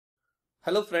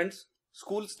Hello friends,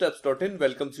 schoolsteps.in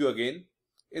welcomes you again.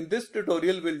 In this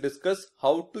tutorial we'll discuss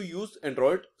how to use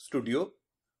Android Studio.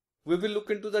 We will look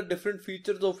into the different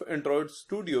features of Android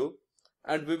Studio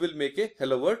and we will make a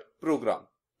Hello World program.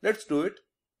 Let's do it.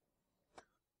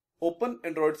 Open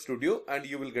Android Studio and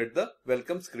you will get the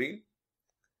welcome screen.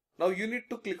 Now you need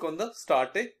to click on the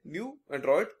Start a New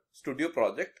Android Studio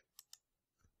project.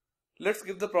 Let's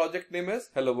give the project name as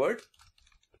Hello World.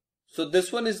 So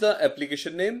this one is the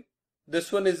application name.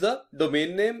 This one is the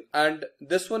domain name and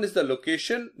this one is the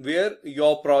location where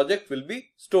your project will be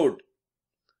stored.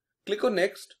 Click on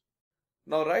next.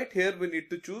 Now right here we need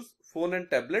to choose phone and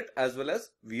tablet as well as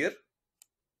Wear.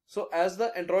 So as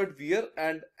the Android Wear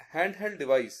and handheld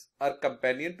device are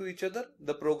companion to each other,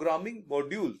 the programming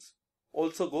modules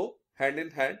also go hand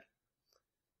in hand.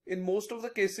 In most of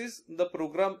the cases, the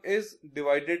program is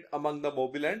divided among the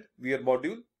mobile and Wear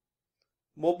module.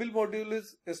 Mobile module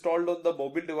is installed on the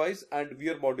mobile device and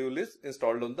Wear module is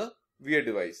installed on the Wear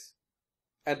device,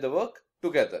 and they work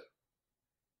together.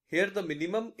 Here the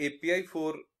minimum API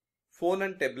for phone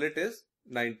and tablet is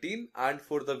 19 and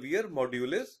for the Wear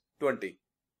module is 20,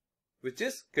 which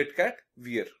is KitKat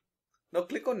Wear. Now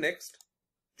click on next,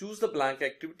 choose the blank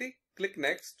activity, click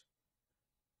next.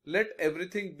 Let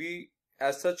everything be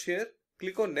as such here,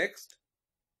 click on next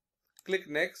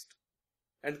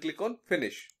and click on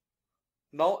finish.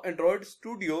 Now Android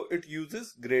Studio, it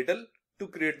uses Gradle to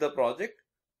create the project.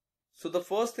 So the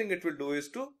first thing it will do is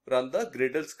to run the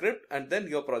Gradle script and then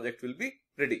your project will be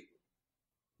ready.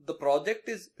 The project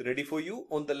is ready for you.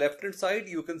 On the left hand side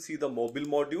you can see the mobile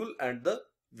module and the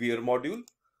Wear module.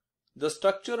 The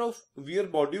structure of Wear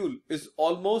module is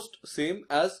almost same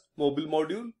as mobile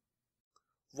module.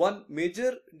 One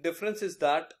major difference is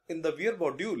that in the Wear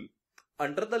module,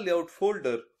 under the layout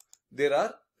folder, there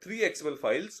are three XML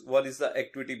files. One is the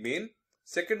activity main,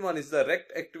 second one is the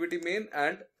rect activity main,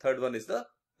 and third one is the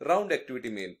round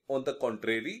activity main. On the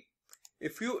contrary,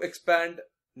 if you expand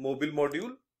mobile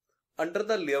module, under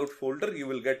the layout folder you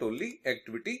will get only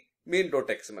activity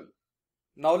main.xml.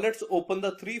 Now let's open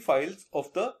the three files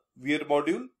of the Wear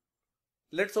module.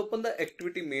 Let's open the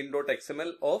activity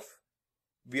main.xml of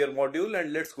Wear module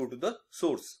and let's go to the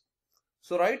source.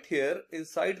 So right here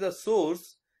inside the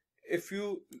source, if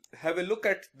you have a look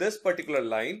at this particular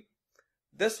line,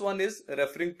 this one is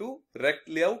referring to rect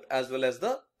layout as well as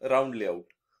the round layout.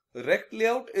 Rect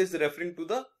layout is referring to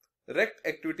the rect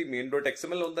activity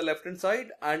main.xml on the left hand side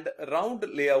and round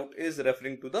layout is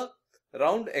referring to the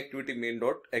round activity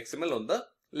main.xml on the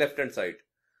left hand side.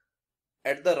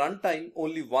 At the runtime,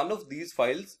 only one of these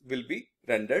files will be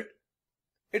rendered.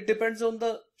 It depends on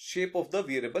the shape of the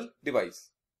wearable device.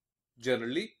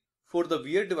 Generally, for the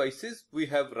Wear devices, we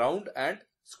have round and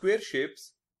square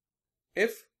shapes.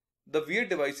 If the Wear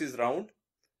device is round,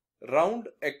 round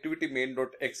activity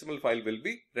main.xml file will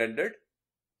be rendered.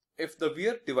 If the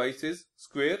Wear device is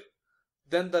square,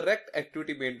 then the rect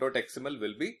activity main.xml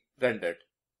will be rendered.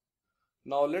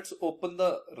 Now let's open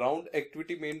the round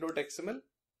activity main.xml,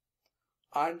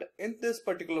 and in this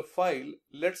particular file,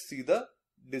 let's see the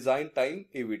design time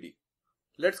AVD.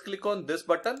 Let's click on this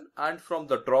button and from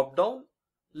the drop down,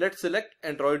 let's select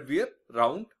Android Wear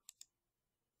round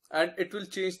and it will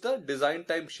change the design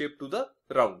time shape to the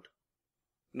round.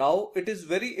 Now it is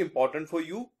very important for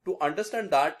you to understand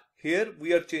that here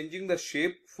we are changing the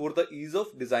shape for the ease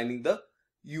of designing the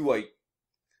UI.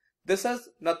 This has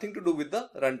nothing to do with the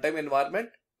runtime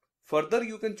environment. Further,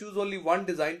 you can choose only one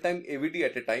design time AVD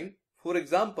at a time. For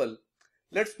example,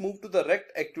 let's move to the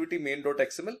rect activity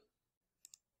main.xml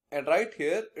and right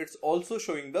here it's also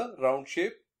showing the round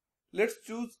shape. Let's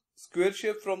choose square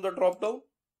shape from the drop down.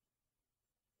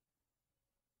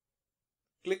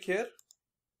 Click here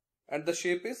and the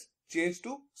shape is changed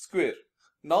to square.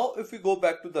 Now if we go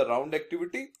back to the round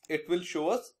activity, it will show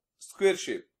us square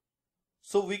shape.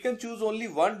 So we can choose only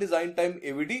one design time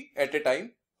AVD at a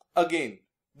time. Again,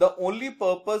 the only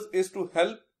purpose is to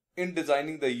help in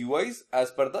designing the UIs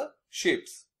as per the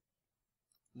shapes.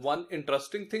 One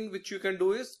interesting thing which you can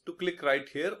do is to click right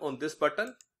here on this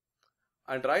button.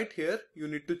 And right here you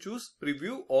need to choose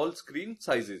preview all screen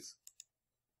sizes.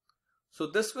 So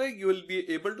this way you will be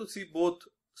able to see both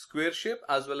square shape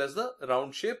as well as the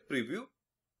round shape preview.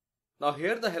 Now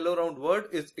here the hello round word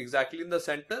is exactly in the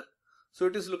center. So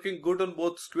it is looking good on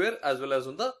both square as well as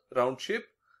on the round shape.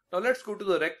 Now let's go to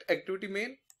the rect activity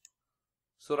main.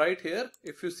 So right here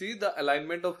if you see the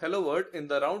alignment of hello world in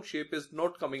the round shape is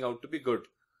not coming out to be good.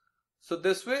 So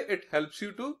this way it helps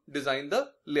you to design the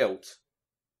layouts.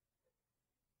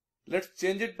 Let's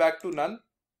change it back to none.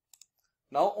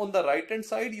 Now on the right hand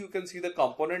side you can see the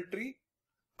component tree.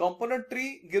 Component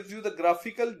tree gives you the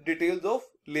graphical details of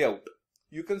layout.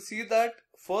 you can see that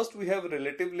first we have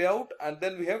relative layout and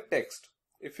then we have text.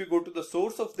 If you go to the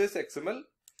source of this XML,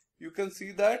 you can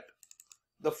see that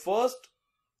the first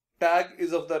tag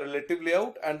is of the relative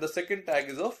layout and the second tag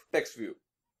is of text view.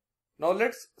 Now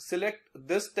let's select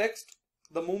this text.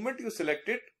 The moment you select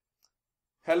it,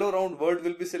 hello round world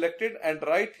will be selected, and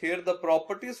right here the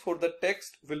properties for the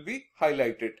text will be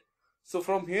highlighted. So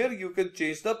from here you can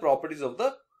change the properties of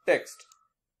the text.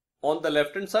 On the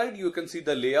left hand side you can see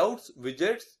the layouts,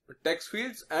 widgets, text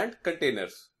fields and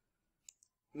containers.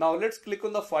 Now let's click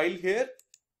on the file here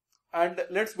and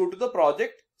let's go to the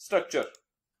project structure.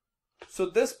 So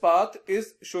this path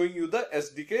is showing you the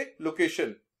SDK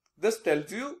location. This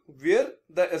tells you where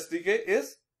the SDK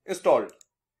is installed.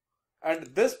 And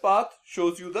this path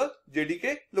shows you the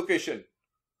JDK location.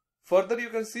 Further you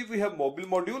can see we have mobile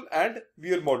module and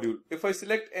Weir module. If I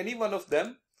select any one of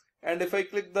them and if I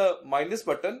click the minus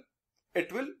button,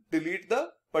 it will delete the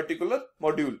particular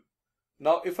module.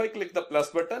 Now if I click the plus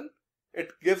button,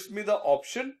 it gives me the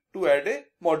option to add a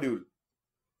module.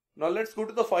 Now let's go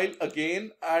to the file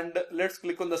again and let's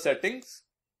click on the settings.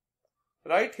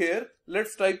 Right here,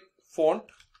 let's type font.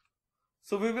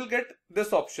 So we will get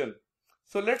this option.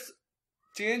 So let's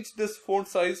change this font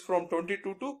size from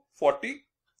 22 to 40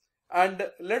 and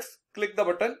let's click the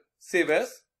button save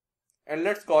as and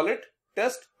let's call it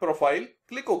test profile.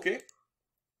 Click OK.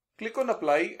 Click on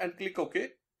apply and click OK.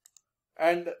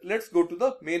 And let's go to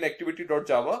the main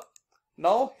activity.java.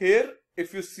 Now here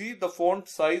if you see the font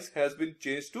size has been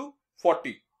changed to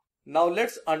 40. Now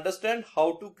let's understand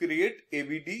how to create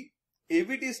AVD.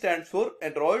 AVD stands for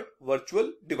Android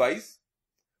Virtual Device.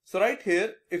 So right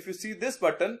here if you see this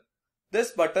button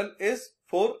is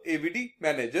for AVD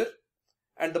Manager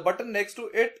and the button next to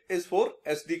it is for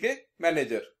SDK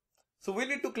Manager. So we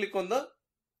need to click on the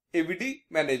AVD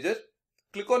Manager.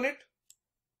 Click on it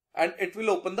and it will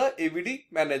open the AVD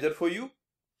Manager for you.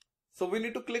 So we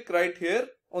need to click right here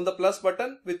on the plus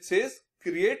button which says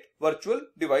create virtual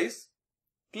device.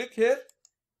 Click here.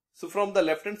 So from the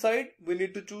left hand side we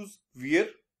need to choose Weir.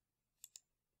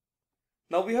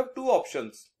 Now we have two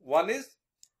options. One is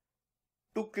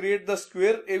to create the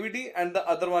square AVD and the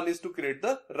other one is to create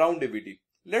the round AVD.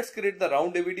 Let's create the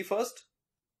round AVD first.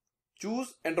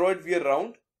 Choose Android Weir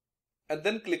round and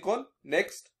then click on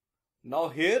next. Now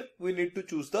here we need to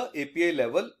choose the API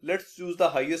level. Let's choose the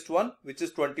highest one which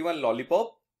is 21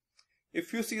 Lollipop.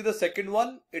 If you see the second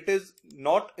one, it is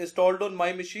not installed on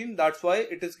my machine. That's why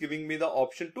it is giving me the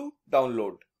option to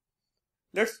download.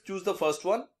 Let's choose the first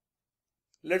one.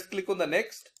 Let's click on the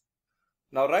next.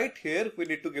 Now right here we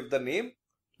need to give the name.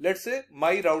 Let's say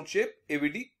my round shape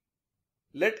AVD.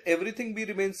 Let everything be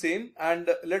remain same and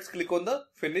let's click on the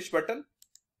finish button.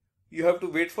 You have to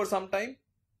wait for some time.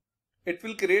 It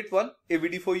will create one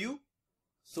AVD for you.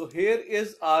 So here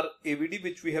is our AVD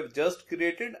which we have just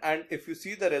created, and if you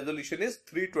see the resolution is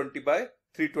 320 by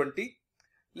 320.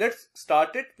 Let's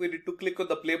start it. We need to click on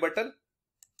the play button.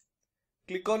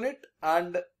 Click on it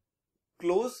and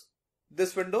close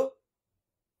this window.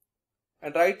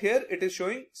 And right here it is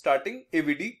showing starting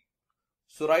AVD.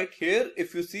 So right here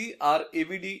if you see our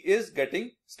AVD is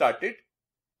getting started.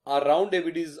 Our round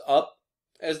AVD is up.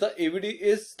 As the AVD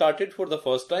is started for the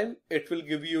first time, it will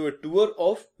give you a tour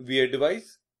of Weir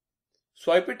device.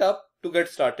 Swipe it up to get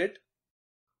started.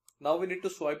 Now we need to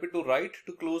swipe it to right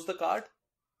to close the card.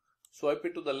 Swipe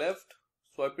it to the left.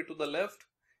 Swipe it to the left.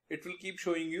 It will keep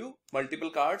showing you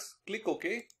multiple cards. Click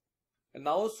OK. And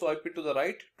now swipe it to the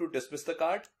right to dismiss the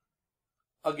card.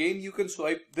 Again you can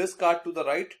swipe this card to the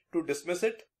right to dismiss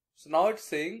it. So now it's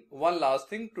saying one last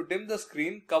thing. To dim the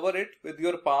screen, cover it with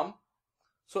your palm.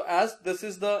 So as this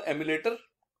is the emulator,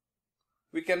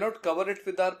 we cannot cover it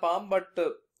with our palm, but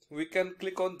we can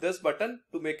click on this button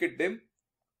to make it dim.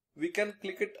 We can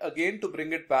click it again to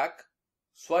bring it back.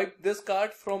 Swipe this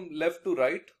card from left to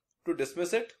right to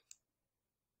dismiss it.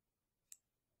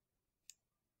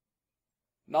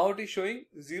 Now it is showing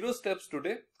 0 steps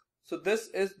today. So this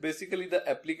is basically the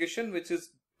application which is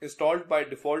installed by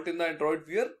default in the Android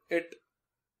Weir. It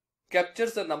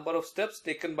captures the number of steps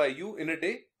taken by you in a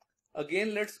day.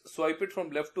 Again, let's swipe it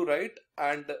from left to right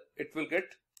and it will get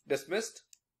dismissed.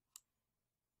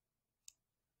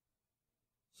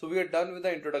 So we are done with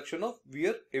the introduction of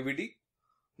Weir AVD.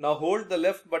 Now hold the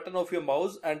left button of your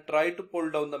mouse and try to pull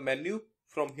down the menu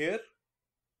from here.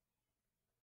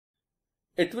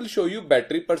 It will show you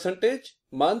battery percentage,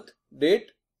 month,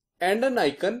 date and an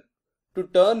icon to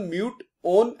turn mute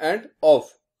on and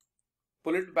off.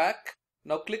 Pull it back.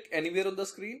 Now click anywhere on the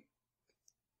screen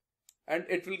and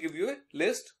it will give you a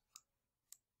list.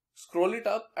 Scroll it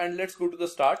up and let's go to the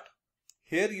start.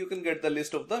 Here you can get the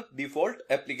list of the default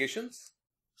applications.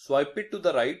 Swipe it to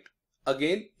the right.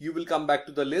 Again, you will come back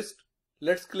to the list.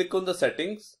 Let's click on the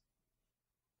settings.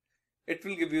 It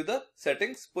will give you the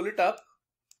settings. Pull it up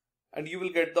and you will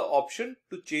get the option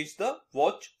to change the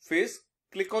watch face.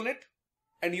 Click on it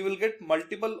and you will get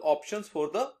multiple options for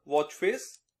the watch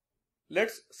face.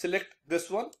 Let's select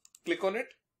this one. Click on it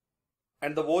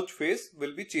and the watch face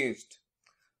will be changed.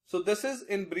 So this is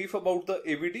in brief about the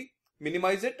AVD.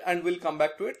 Minimize it and we'll come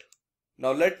back to it.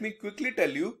 Now let me quickly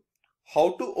tell you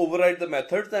how to override the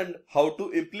methods and how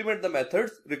to implement the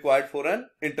methods required for an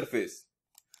interface.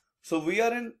 So we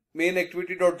are in main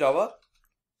activity.java.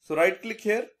 So right click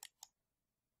here,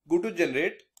 go to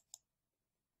generate,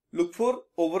 look for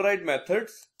override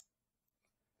methods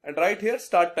and right here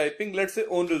start typing, let's say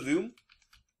on resume,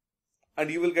 and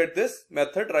you will get this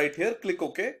method right here. Click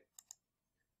OK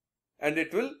and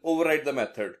it will override the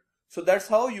method. So that's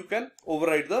how you can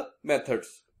override the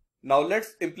methods. Now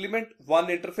let's implement one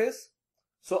interface.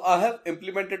 So I have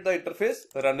implemented the interface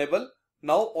runnable.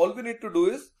 Now all we need to do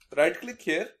is right click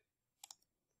here,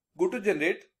 go to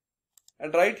generate,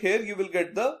 and right here you will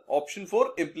get the option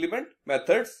for implement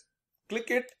methods.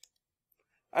 Click it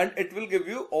and it will give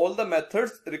you all the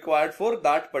methods required for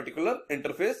that particular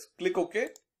interface. Click OK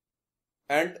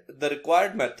and the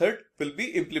required method will be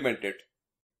implemented.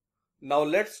 Now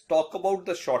let's talk about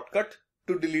the shortcut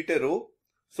to delete a row.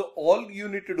 So all you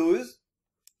need to do is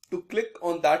to click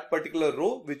on that particular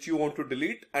row which you want to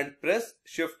delete and press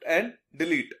shift and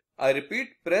delete. I repeat,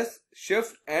 press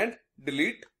shift and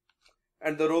delete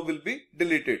and the row will be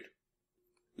deleted.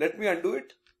 Let me undo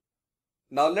it.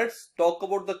 Now let's talk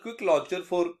about the quick launcher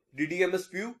for DDMS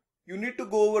view. You need to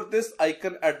go over this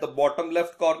icon at the bottom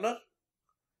left corner.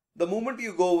 The moment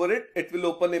you go over it, it will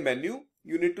open a menu.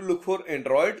 You need to look for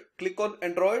Android. Click on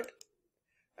Android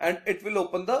and it will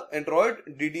open the Android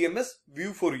DDMS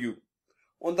view for you.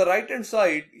 On the right hand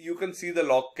side, you can see the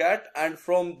logcat, and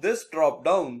from this drop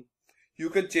down, you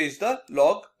can change the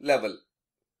log level.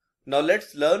 Now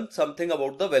let's learn something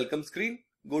about the welcome screen.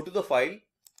 Go to the file,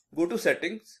 go to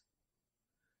settings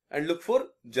and look for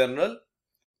general.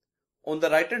 On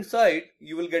the right hand side,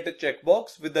 you will get a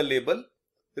checkbox with the label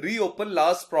reopen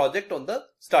last project on the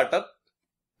startup.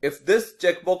 If this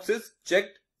checkbox is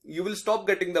checked, you will stop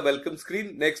getting the welcome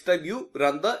screen next time you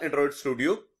run the Android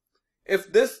Studio.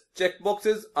 If this checkbox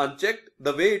is unchecked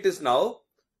the way it is now,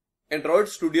 Android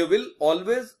Studio will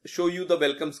always show you the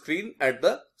welcome screen at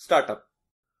the startup.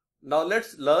 Now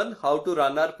let's learn how to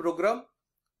run our program.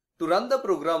 To run the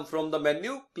program from the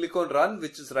menu, click on Run,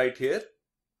 which is right here.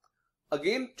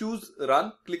 Again choose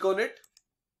Run, click on it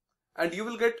and you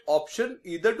will get option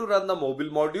either to run the mobile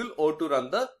module or to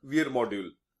run the Wear module.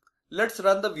 Let's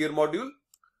run the Wear module.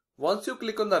 Once you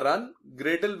click on the Run,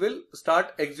 Gradle will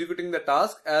start executing the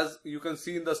task as you can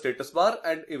see in the status bar,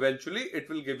 and eventually it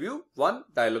will give you one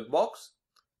dialog box.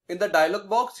 In the dialog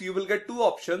box, you will get two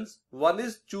options. One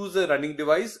is choose a running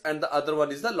device and the other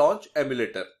one is the launch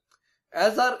emulator.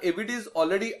 As our AVD is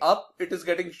already up, it is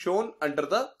getting shown under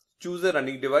the choose a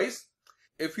running device.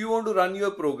 If you want to run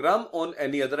your program on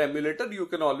any other emulator, you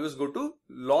can always go to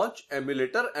launch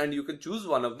emulator and you can choose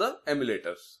one of the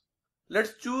emulators.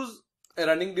 Let's choose a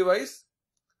running device,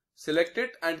 select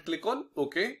it and click on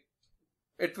OK.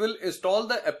 It will install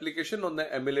the application on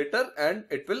the emulator and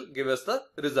it will give us the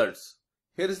results.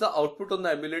 Here is the output on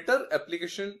the emulator.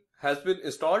 Application has been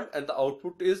installed and the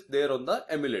output is there on the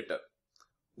emulator.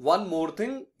 One more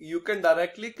thing, you can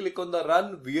directly click on the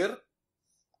Run Wear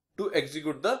to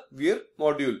execute the Wear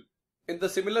module. In the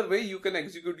similar way, you can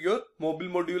execute your mobile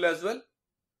module as well.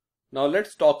 Now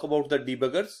let's talk about the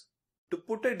debuggers. To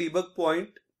put a debug point,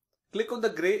 click on the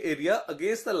gray area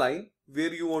against the line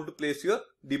where you want to place your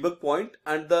debug point,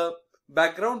 and the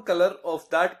background color of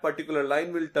that particular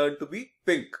line will turn to be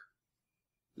pink.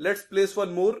 Let's place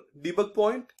one more debug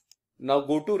point. Now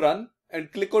go to Run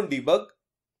and click on Debug.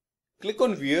 Click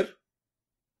on Wear.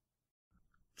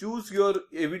 Choose your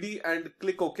AVD and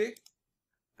click OK.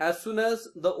 As soon as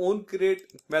the onCreate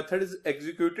method is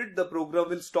executed, the program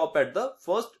will stop at the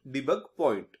first debug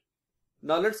point.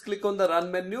 Now let's click on the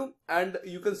Run menu and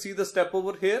you can see the step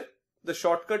over here. The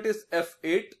shortcut is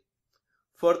F8.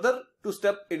 Further, to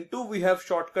step into, we have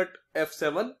shortcut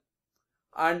F7.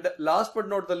 And last but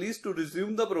not the least, to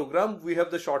resume the program, we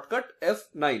have the shortcut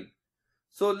F9.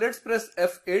 So let's press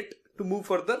F8 to move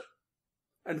further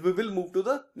and we will move to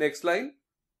the next line.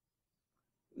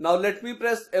 Now let me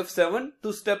press F7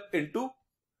 to step into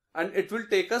and it will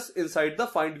take us inside the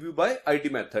find view by ID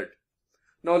method.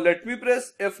 Now let me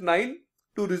press F9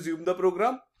 to resume the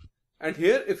program, and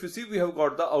here if you see we have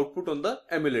got the output on the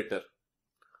emulator.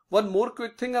 One more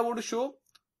quick thing I want to show.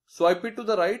 Swipe it to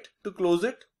the right to close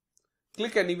it.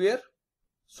 Click anywhere.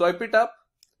 Swipe it up,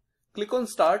 click on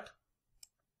start,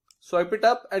 swipe it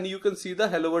up, and you can see the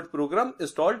Hello World program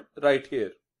installed right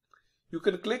here. You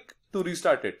can click to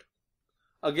restart it.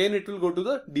 Again, it will go to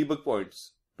the debug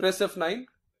points. Press F9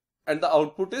 and the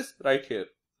output is right here.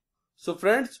 So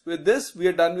friends, with this we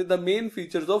are done with the main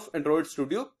features of Android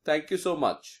Studio. Thank you so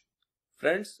much.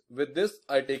 Friends, with this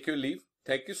I take your leave.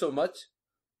 Thank you so much.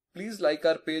 Please like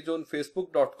our page on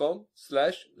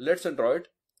facebook.com/letsandroid.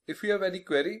 If you have any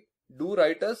query, do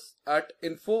write us at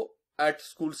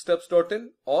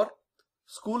info@schoolsteps.in or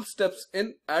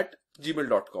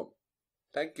schoolstepsin@gmail.com.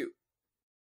 Thank you.